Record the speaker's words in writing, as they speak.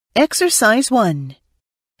Exercise 1.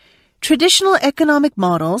 Traditional economic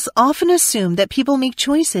models often assume that people make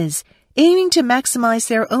choices aiming to maximize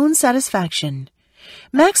their own satisfaction.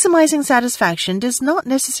 Maximizing satisfaction does not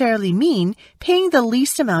necessarily mean paying the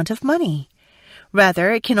least amount of money.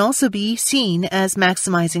 Rather, it can also be seen as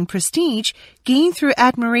maximizing prestige gained through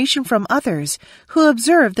admiration from others who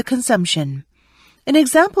observe the consumption. An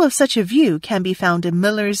example of such a view can be found in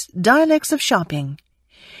Miller's Dialectics of Shopping.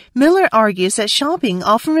 Miller argues that shopping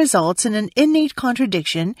often results in an innate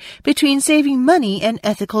contradiction between saving money and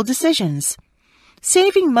ethical decisions.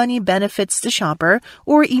 Saving money benefits the shopper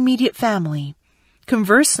or immediate family.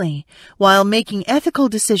 Conversely, while making ethical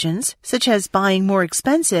decisions, such as buying more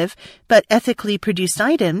expensive but ethically produced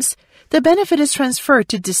items, the benefit is transferred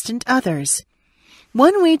to distant others.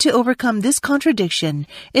 One way to overcome this contradiction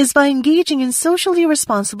is by engaging in socially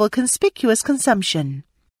responsible conspicuous consumption.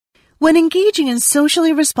 When engaging in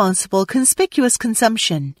socially responsible conspicuous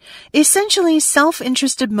consumption, essentially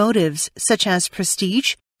self-interested motives such as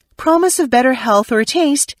prestige, promise of better health or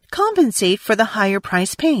taste compensate for the higher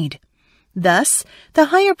price paid. Thus, the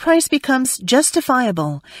higher price becomes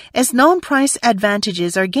justifiable as non-price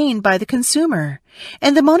advantages are gained by the consumer,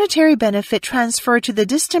 and the monetary benefit transferred to the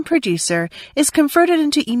distant producer is converted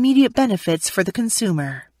into immediate benefits for the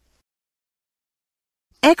consumer.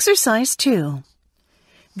 Exercise 2.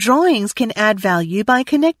 Drawings can add value by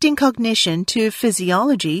connecting cognition to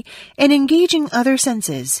physiology and engaging other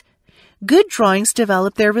senses. Good drawings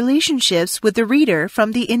develop their relationships with the reader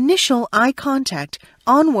from the initial eye contact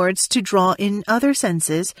onwards to draw in other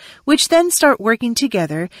senses, which then start working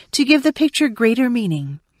together to give the picture greater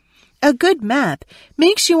meaning. A good map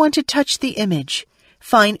makes you want to touch the image,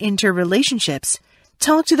 find interrelationships,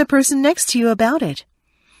 talk to the person next to you about it.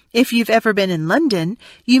 If you've ever been in London,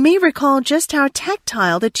 you may recall just how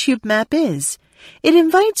tactile the tube map is. It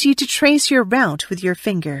invites you to trace your route with your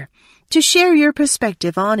finger, to share your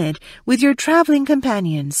perspective on it with your traveling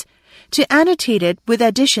companions, to annotate it with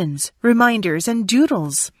additions, reminders, and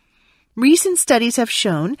doodles. Recent studies have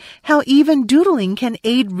shown how even doodling can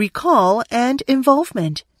aid recall and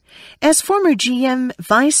involvement. As former GM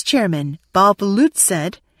Vice Chairman Bob Lutz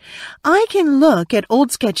said, "I can look at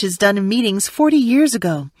old sketches done in meetings 40 years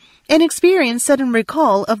ago and experience sudden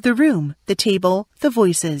recall of the room, the table, the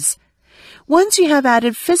voices." Once you have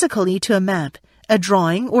added physically to a map, a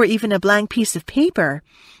drawing, or even a blank piece of paper,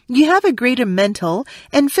 you have a greater mental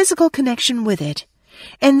and physical connection with it,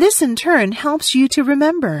 and this in turn helps you to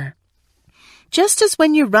remember. Just as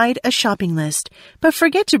when you write a shopping list, but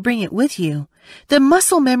forget to bring it with you, the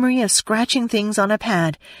muscle memory of scratching things on a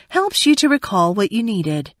pad helps you to recall what you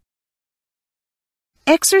needed.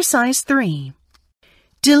 Exercise 3.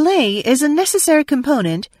 Delay is a necessary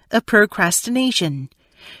component of procrastination.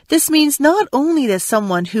 This means not only that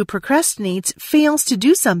someone who procrastinates fails to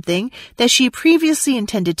do something that she previously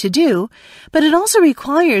intended to do, but it also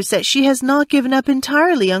requires that she has not given up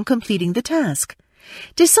entirely on completing the task.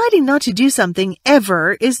 Deciding not to do something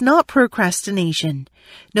ever is not procrastination,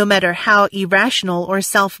 no matter how irrational or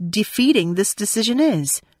self-defeating this decision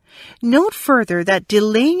is. Note further that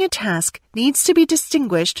delaying a task needs to be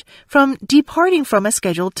distinguished from departing from a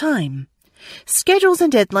scheduled time. Schedules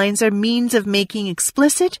and deadlines are means of making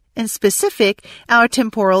explicit and specific our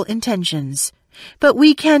temporal intentions. But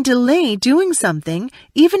we can delay doing something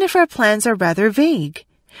even if our plans are rather vague.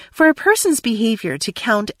 For a person's behavior to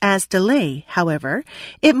count as delay, however,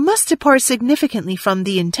 it must depart significantly from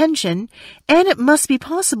the intention, and it must be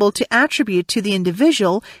possible to attribute to the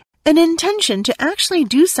individual an intention to actually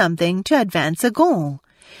do something to advance a goal.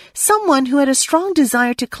 Someone who had a strong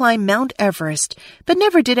desire to climb Mount Everest but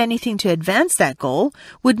never did anything to advance that goal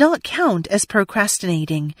would not count as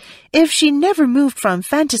procrastinating if she never moved from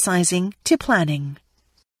fantasizing to planning.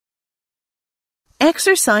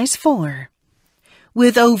 Exercise 4.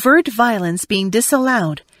 With overt violence being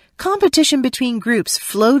disallowed, competition between groups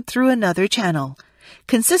flowed through another channel,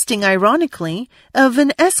 consisting ironically of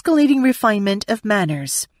an escalating refinement of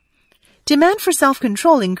manners. Demand for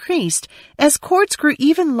self-control increased as courts grew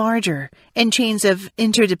even larger and chains of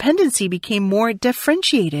interdependency became more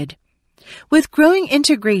differentiated. With growing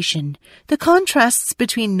integration, the contrasts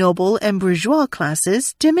between noble and bourgeois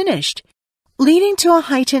classes diminished, leading to a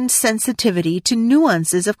heightened sensitivity to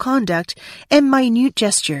nuances of conduct and minute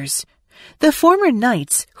gestures. The former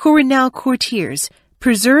knights, who were now courtiers,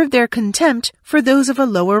 preserved their contempt for those of a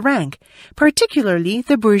lower rank, particularly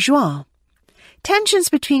the bourgeois. Tensions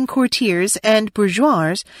between courtiers and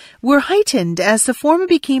bourgeois were heightened as the former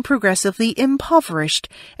became progressively impoverished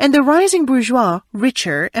and the rising bourgeois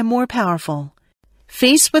richer and more powerful.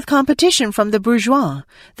 Faced with competition from the bourgeois,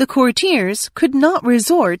 the courtiers could not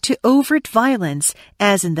resort to overt violence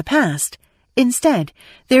as in the past. Instead,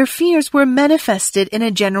 their fears were manifested in a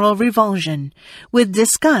general revulsion, with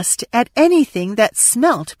disgust at anything that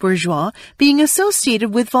smelt bourgeois being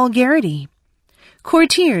associated with vulgarity.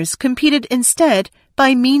 Courtiers competed instead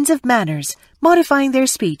by means of manners, modifying their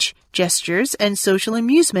speech, gestures, and social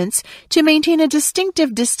amusements to maintain a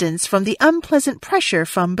distinctive distance from the unpleasant pressure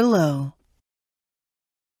from below.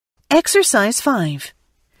 Exercise 5.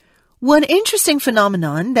 One interesting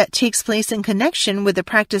phenomenon that takes place in connection with the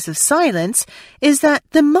practice of silence is that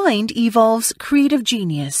the mind evolves creative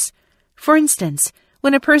genius. For instance,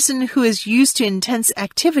 when a person who is used to intense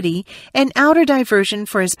activity and outer diversion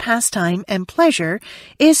for his pastime and pleasure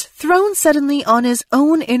is thrown suddenly on his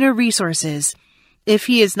own inner resources, if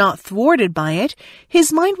he is not thwarted by it,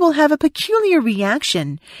 his mind will have a peculiar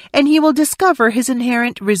reaction, and he will discover his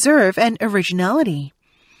inherent reserve and originality.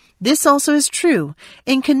 This also is true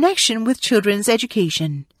in connection with children's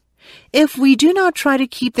education. If we do not try to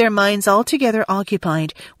keep their minds altogether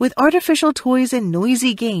occupied with artificial toys and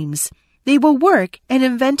noisy games, they will work and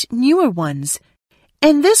invent newer ones.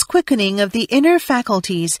 And this quickening of the inner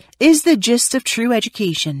faculties is the gist of true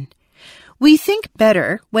education. We think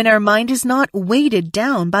better when our mind is not weighted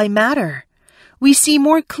down by matter. We see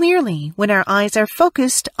more clearly when our eyes are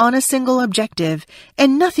focused on a single objective,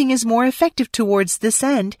 and nothing is more effective towards this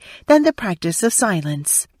end than the practice of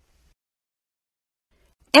silence.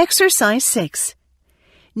 Exercise 6.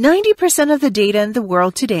 90% of the data in the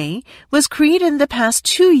world today was created in the past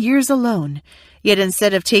 2 years alone. Yet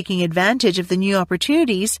instead of taking advantage of the new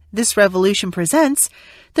opportunities this revolution presents,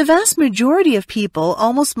 the vast majority of people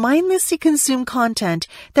almost mindlessly consume content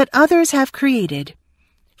that others have created.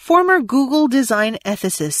 Former Google design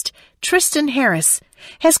ethicist Tristan Harris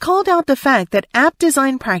has called out the fact that app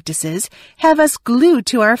design practices have us glued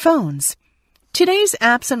to our phones. Today's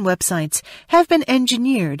apps and websites have been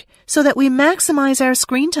engineered so that we maximize our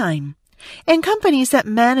screen time, and companies that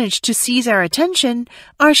manage to seize our attention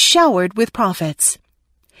are showered with profits.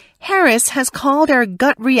 Harris has called our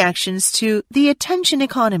gut reactions to the attention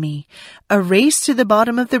economy, a race to the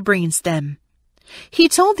bottom of the brainstem. He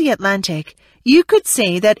told The Atlantic, "You could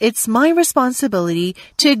say that it's my responsibility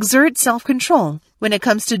to exert self-control when it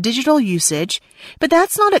comes to digital usage, but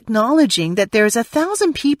that's not acknowledging that there's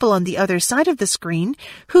 1,000 people on the other side of the screen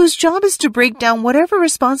whose job is to break down whatever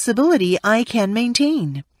responsibility I can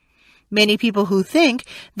maintain." Many people who think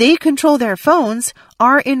they control their phones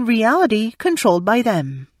are in reality controlled by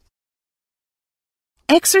them.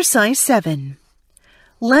 Exercise 7.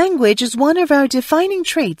 Language is one of our defining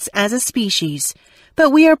traits as a species,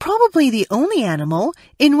 but we are probably the only animal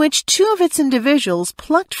in which 2 of its individuals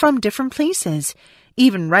plucked from different places,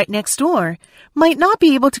 even right next door, might not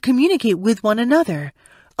be able to communicate with one another,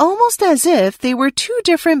 almost as if they were 2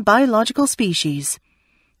 different biological species.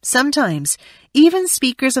 Sometimes, even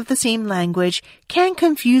speakers of the same language can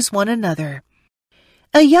confuse one another.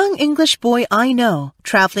 A young English boy I know,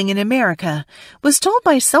 traveling in America, was told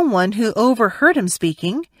by someone who overheard him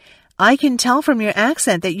speaking, "I can tell from your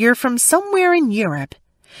accent that you're from somewhere in Europe."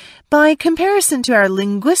 By comparison to our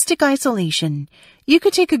linguistic isolation, you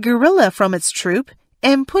could take a gorilla from its troop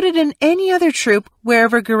and put it in any other troop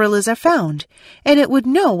wherever gorillas are found, and it would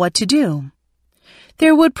know what to do.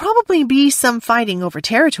 There would probably be some fighting over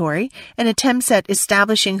territory and attempts at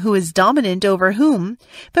establishing who is dominant over whom,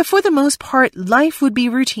 but for the most part, life would be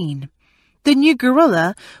routine. The new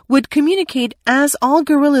gorilla would communicate as all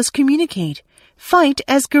gorillas communicate, fight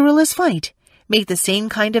as gorillas fight, make the same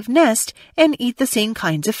kind of nest, and eat the same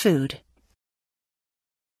kinds of food.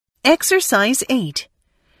 Exercise 8.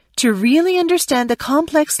 To really understand the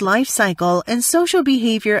complex life cycle and social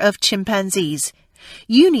behavior of chimpanzees,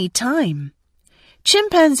 you need time.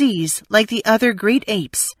 Chimpanzees, like the other great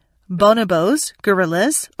apes, bonobos,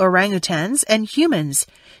 gorillas, orangutans, and humans,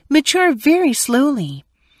 mature very slowly.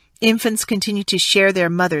 Infants continue to share their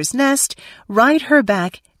mother's nest, ride her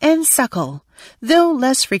back, and suckle, though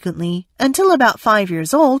less frequently, until about 5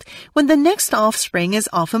 years old, when the next offspring is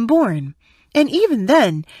often born. And even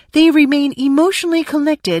then, they remain emotionally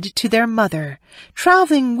connected to their mother,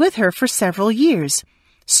 traveling with her for several years,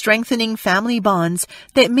 strengthening family bonds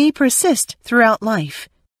that may persist throughout life.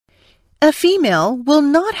 A female will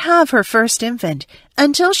not have her first infant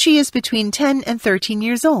until she is between 10 and 13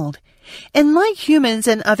 years old, and like humans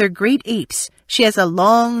and other great apes, she has a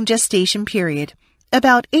long gestation period,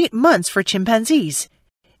 about 8 months for chimpanzees,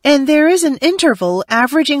 and there is an interval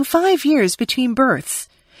averaging 5 years between births.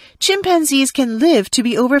 Chimpanzees can live to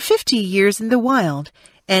be over 50 years in the wild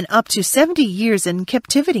and up to 70 years in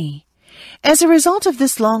captivity. As a result of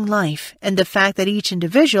this long life and the fact that each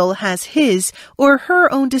individual has his or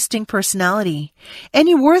her own distinct personality,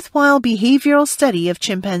 any worthwhile behavioral study of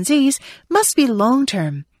chimpanzees must be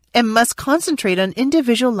long-term and must concentrate on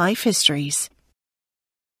individual life histories.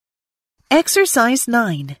 Exercise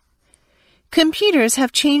 9. Computers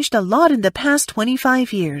have changed a lot in the past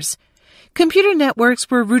 25 years. Computer networks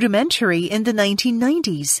were rudimentary in the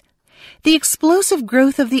 1990s. The explosive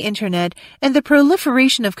growth of the Internet and the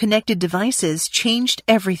proliferation of connected devices changed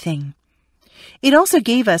everything. It also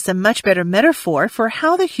gave us a much better metaphor for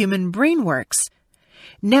how the human brain works.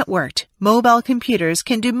 Networked, mobile computers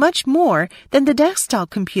can do much more than the desktop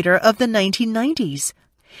computer of the 1990s.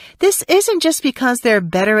 This isn't just because they're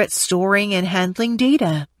better at storing and handling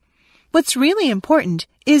data. What's really important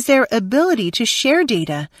is their ability to share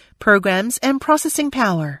data, programs, and processing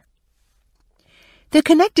power. The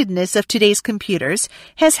connectedness of today's computers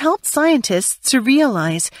has helped scientists to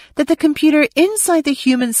realize that the computer inside the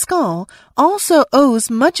human skull also owes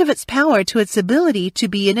much of its power to its ability to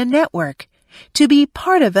be in a network, to be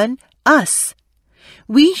part of an us.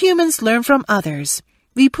 We humans learn from others.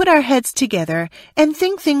 We put our heads together and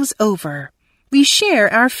think things over. We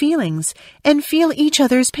share our feelings and feel each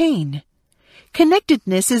other's pain.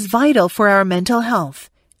 Connectedness is vital for our mental health.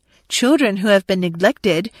 Children who have been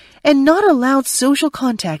neglected and not allowed social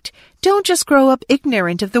contact don't just grow up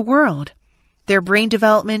ignorant of the world. Their brain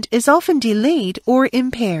development is often delayed or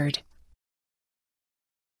impaired.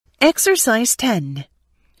 Exercise 10.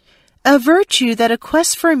 A virtue that a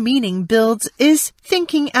quest for meaning builds is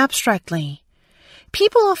thinking abstractly.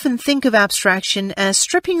 People often think of abstraction as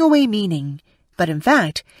stripping away meaning, but in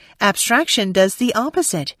fact, abstraction does the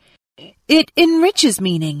opposite. It enriches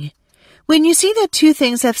meaning. When you see that two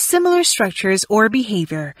things have similar structures or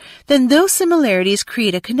behavior, then those similarities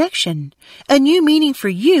create a connection, a new meaning for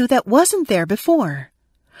you that wasn't there before.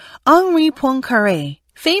 Henri Poincaré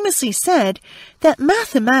famously said that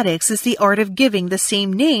mathematics is the art of giving the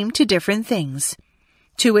same name to different things.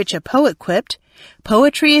 To which a poet quipped,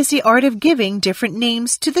 "Poetry is the art of giving different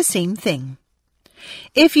names to the same thing."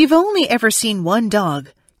 If you've only ever seen one dog,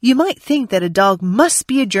 you might think that a dog must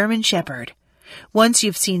be a German Shepherd. Once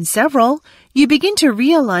you've seen several, you begin to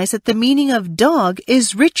realize that the meaning of dog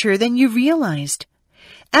is richer than you realized.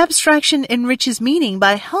 Abstraction enriches meaning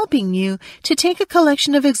by helping you to take a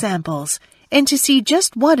collection of examples and to see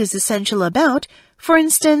just what is essential about, for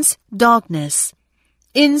instance, dogness.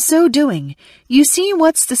 In so doing, you see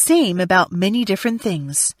what's the same about many different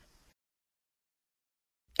things.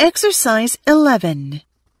 Exercise 11.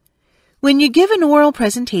 When you give an oral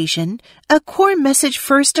presentation, a core message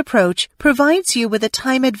first approach provides you with a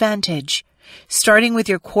time advantage. Starting with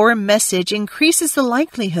your core message increases the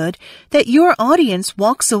likelihood that your audience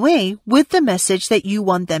walks away with the message that you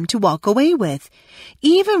want them to walk away with,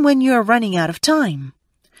 even when you are running out of time.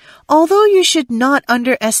 Although you should not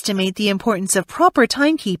underestimate the importance of proper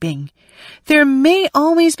timekeeping, there may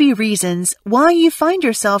always be reasons why you find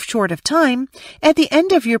yourself short of time at the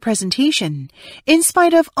end of your presentation, in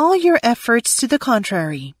spite of all your efforts to the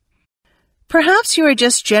contrary. Perhaps you are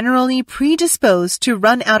just generally predisposed to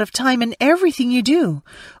run out of time in everything you do,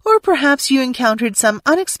 or perhaps you encountered some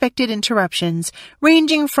unexpected interruptions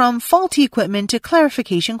ranging from faulty equipment to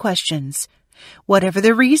clarification questions. Whatever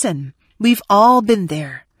the reason, we've all been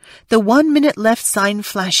there. The 1 minute left sign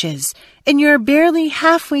flashes, and you're barely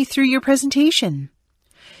halfway through your presentation.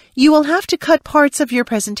 You will have to cut parts of your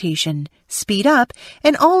presentation, speed up,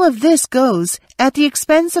 and all of this goes at the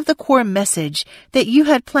expense of the core message that you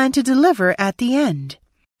had planned to deliver at the end.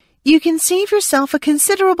 You can save yourself a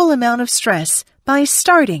considerable amount of stress by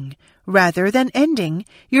starting, rather than ending,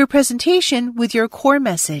 your presentation with your core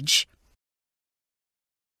message.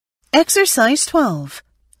 Exercise 12.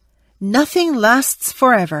 Nothing lasts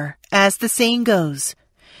forever, as the saying goes.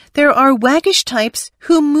 There are waggish types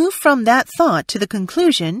who move from that thought to the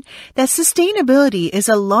conclusion that sustainability is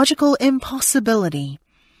a logical impossibility.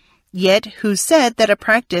 Yet who said that a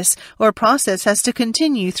practice or process has to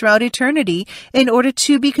continue throughout eternity in order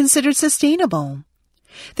to be considered sustainable?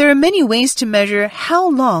 There are many ways to measure how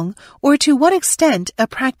long or to what extent a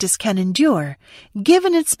practice can endure,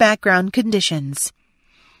 given its background conditions.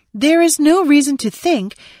 There is no reason to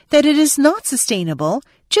think that it is not sustainable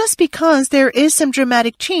just because there is some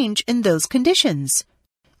dramatic change in those conditions.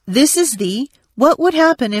 This is the "what would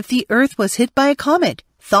happen if the Earth was hit by a comet"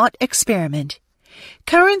 thought experiment.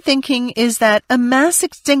 Current thinking is that a mass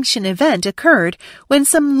extinction event occurred when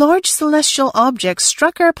some large celestial object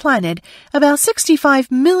struck our planet about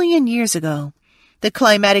 65 million years ago. The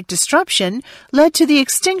climatic disruption led to the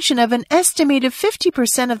extinction of an estimated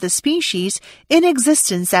 50% of the species in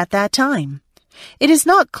existence at that time. It is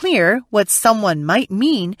not clear what someone might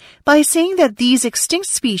mean by saying that these extinct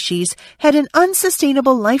species had an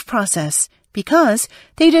unsustainable life process because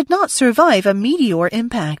they did not survive a meteor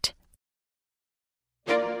impact.